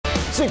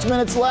6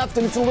 minutes left,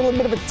 and it's a little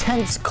bit of a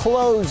tense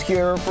close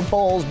here for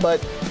Bulls, but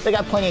they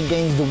got plenty of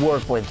games to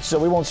work with, so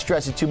we won't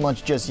stress it too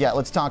much just yet.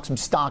 Let's talk some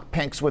stock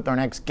picks with our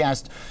next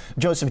guest.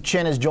 Joseph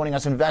Chin is joining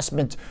us,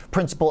 investment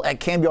principal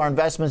at Cambiar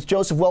Investments.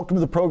 Joseph, welcome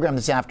to the program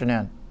this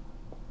afternoon.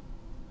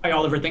 Hi,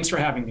 Oliver. Thanks for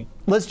having me.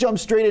 Let's jump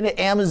straight into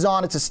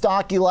Amazon. It's a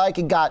stock you like.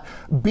 It got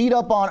beat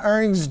up on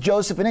earnings,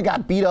 Joseph, and it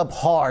got beat up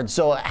hard.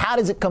 So how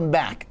does it come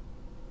back?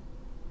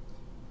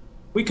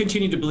 We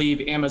continue to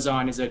believe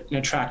Amazon is an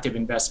attractive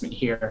investment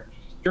here.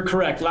 You're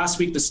correct. Last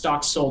week, the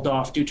stock sold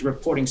off due to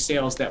reporting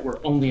sales that were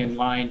only in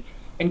line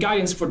and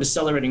guidance for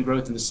decelerating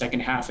growth in the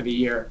second half of the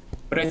year.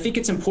 But I think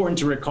it's important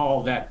to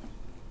recall that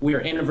we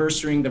are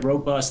anniversarying the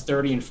robust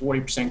 30 and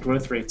 40%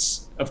 growth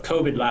rates of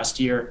COVID last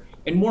year.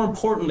 And more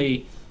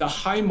importantly, the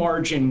high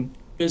margin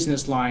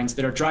business lines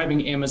that are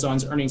driving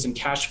Amazon's earnings and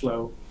cash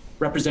flow,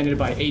 represented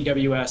by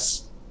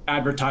AWS,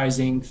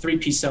 advertising,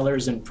 3P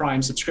sellers, and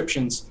Prime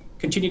subscriptions,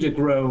 continue to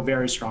grow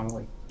very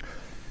strongly.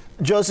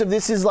 Joseph,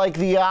 this is like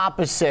the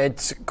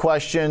opposite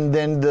question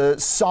than the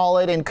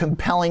solid and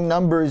compelling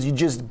numbers you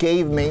just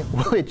gave me,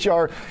 which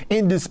are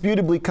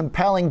indisputably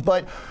compelling.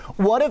 But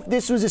what if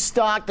this was a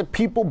stock that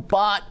people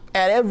bought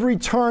at every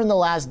turn the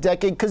last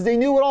decade because they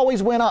knew it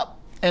always went up?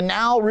 And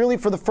now, really,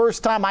 for the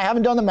first time, I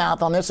haven't done the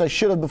math on this. I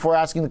should have before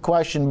asking the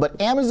question.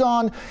 But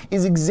Amazon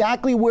is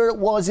exactly where it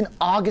was in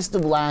August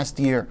of last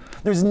year.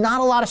 There's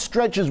not a lot of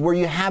stretches where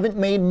you haven't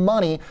made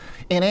money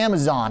in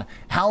Amazon.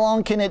 How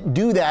long can it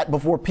do that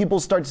before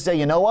people start to say,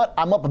 you know what,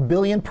 I'm up 1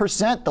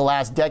 billion% the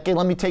last decade.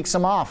 Let me take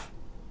some off.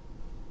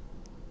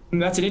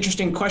 That's an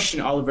interesting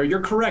question, Oliver. You're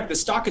correct. The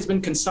stock has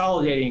been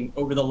consolidating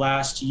over the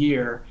last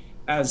year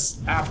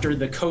as after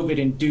the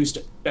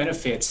COVID-induced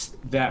benefits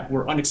that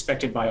were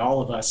unexpected by all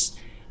of us.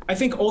 I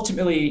think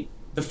ultimately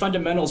the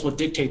fundamentals will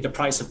dictate the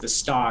price of the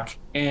stock.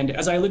 And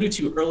as I alluded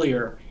to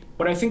earlier,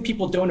 what I think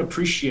people don't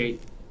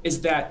appreciate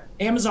is that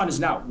Amazon is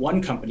not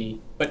one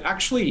company, but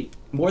actually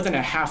more than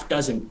a half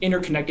dozen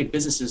interconnected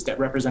businesses that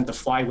represent the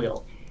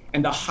flywheel.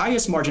 And the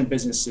highest margin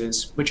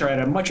businesses, which are at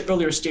a much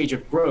earlier stage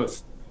of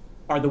growth,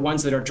 are the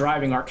ones that are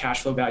driving our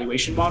cash flow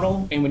valuation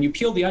model. And when you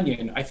peel the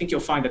onion, I think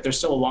you'll find that there's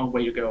still a long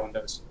way to go on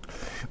those.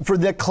 For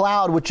the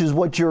cloud, which is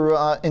what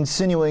you're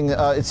insinuating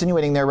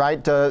there,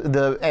 right?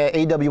 The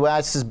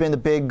AWS has been the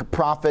big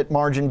profit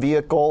margin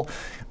vehicle.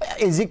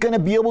 Is it going to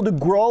be able to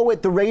grow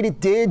at the rate it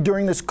did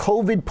during this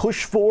COVID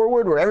push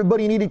forward where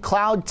everybody needed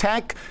cloud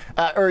tech?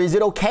 Or is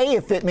it okay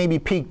if it maybe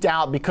peaked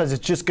out because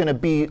it's just going to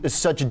be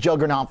such a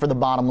juggernaut for the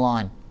bottom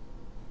line?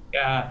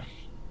 Yeah,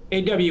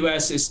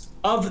 AWS is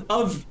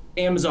of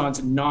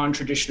Amazon's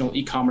non-traditional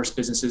e-commerce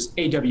businesses,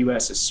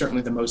 AWS is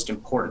certainly the most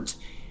important.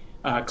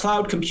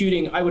 Cloud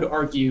computing, I would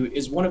argue,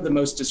 is one of the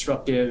most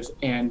disruptive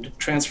and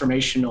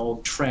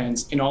transformational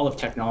trends in all of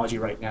technology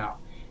right now.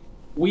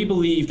 We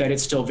believe that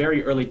it's still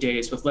very early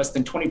days with less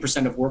than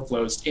 20% of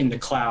workloads in the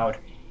cloud.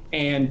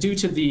 And due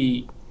to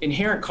the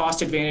inherent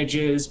cost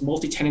advantages,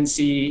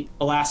 multi-tenancy,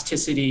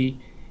 elasticity,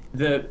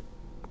 the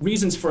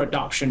reasons for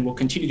adoption will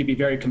continue to be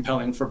very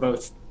compelling for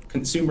both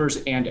consumers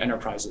and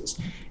enterprises.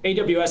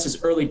 AWS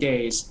is early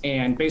days,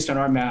 and based on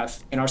our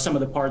math and our sum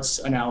of the parts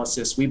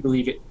analysis, we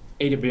believe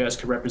AWS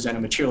could represent a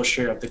material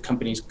share of the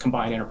company's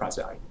combined enterprise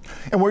value.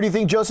 And where do you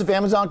think, Joseph,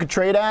 Amazon could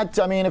trade at?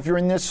 I mean, if you're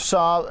in this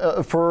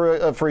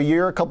for a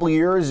year, a couple of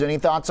years, any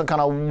thoughts on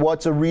kind of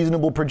what's a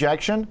reasonable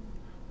projection?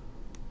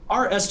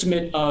 Our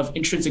estimate of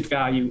intrinsic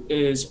value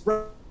is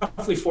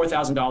roughly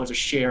 $4,000 a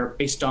share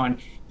based on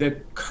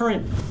the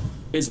current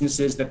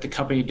businesses that the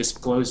company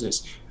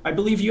discloses. I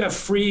believe you have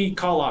free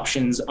call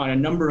options on a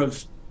number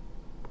of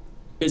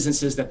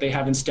businesses that they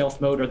have in stealth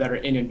mode or that are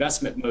in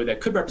investment mode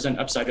that could represent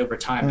upside over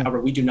time.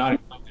 However, we do not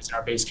include this in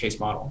our base case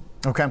model.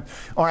 Okay.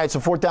 All right. So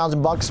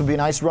 $4,000 would be a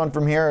nice run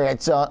from here.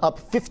 It's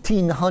up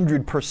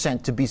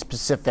 1,500% to be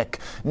specific.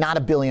 Not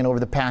 $1 billion over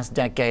the past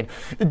decade.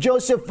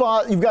 Joseph,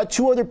 you've got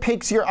two other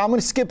picks here. I'm going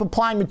to skip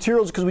Applied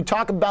Materials because we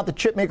talk about the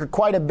chip maker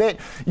quite a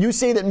bit. You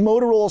say that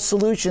Motorola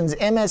Solutions,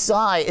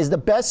 MSI, is the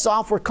best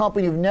software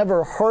company you've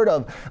never heard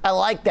of. I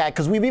like that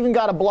because we've even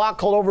got a block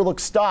called Overlooked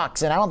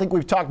Stocks, and I don't think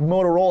we've talked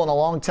Motorola in a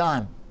long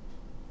time.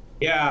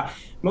 Yeah,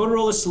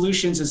 Motorola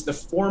Solutions is the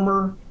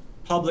former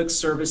public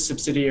service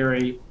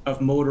subsidiary of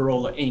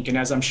Motorola Inc. And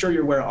as I'm sure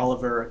you're aware,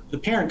 Oliver, the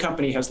parent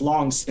company has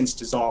long since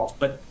dissolved.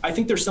 But I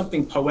think there's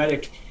something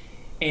poetic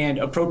and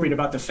appropriate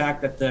about the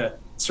fact that the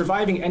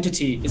surviving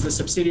entity is the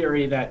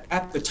subsidiary that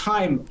at the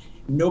time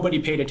nobody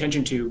paid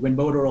attention to when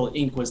Motorola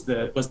Inc. was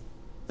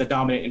the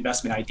dominant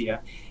investment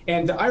idea.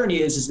 And the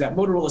irony is that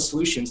Motorola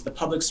Solutions, the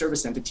public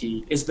service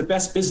entity, is the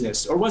best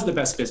business, or was the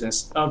best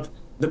business, of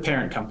the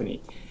parent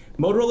company.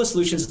 Motorola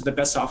Solutions is the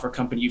best software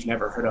company you've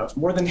never heard of.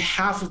 More than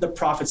half of the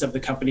profits of the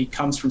company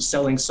comes from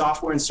selling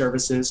software and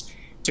services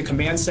to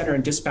command center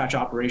and dispatch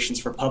operations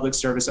for public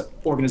service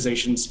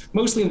organizations,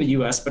 mostly in the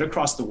US, but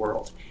across the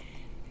world.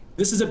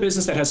 This is a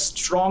business that has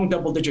strong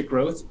double-digit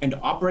growth and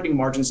operating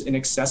margins in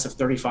excess of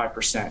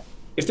 35%.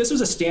 If this was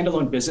a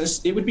standalone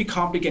business, it would be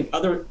competent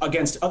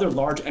against other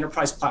large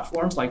enterprise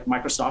platforms like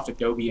Microsoft,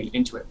 Adobe, and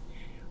Intuit.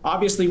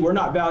 Obviously, we're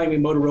not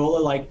valuing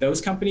Motorola like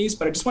those companies,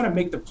 but I just want to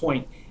make the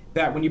point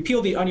that when you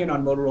peel the onion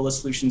on Motorola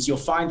Solutions, you'll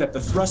find that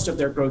the thrust of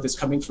their growth is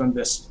coming from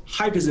this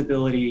high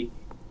visibility,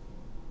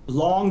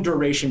 long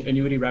duration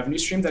annuity revenue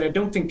stream that I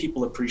don't think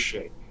people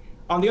appreciate.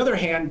 On the other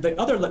hand, the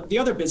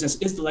other business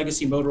is the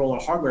legacy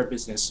Motorola hardware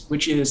business,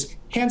 which is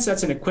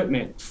handsets and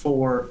equipment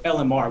for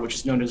LMR, which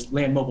is known as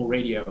land mobile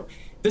radio.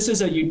 This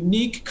is a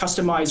unique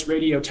customized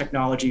radio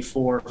technology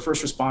for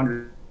first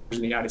responders in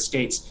the United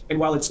States. And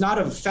while it's not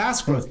a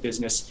fast growth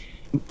business,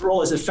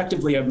 Motorola is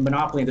effectively a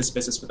monopoly in this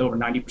business with over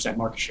 90%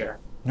 market share.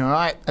 All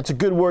right, that's a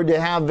good word to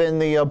have in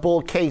the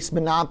bull case.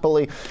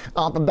 Monopoly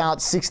up about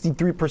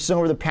 63%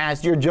 over the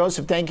past year.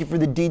 Joseph, thank you for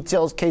the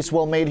details. Case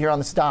well made here on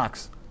the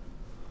stocks.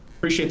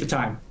 Appreciate the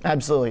time.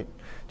 Absolutely.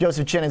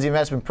 Joseph Chen is the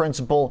investment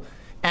principal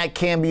at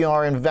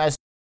Cambiar Invest.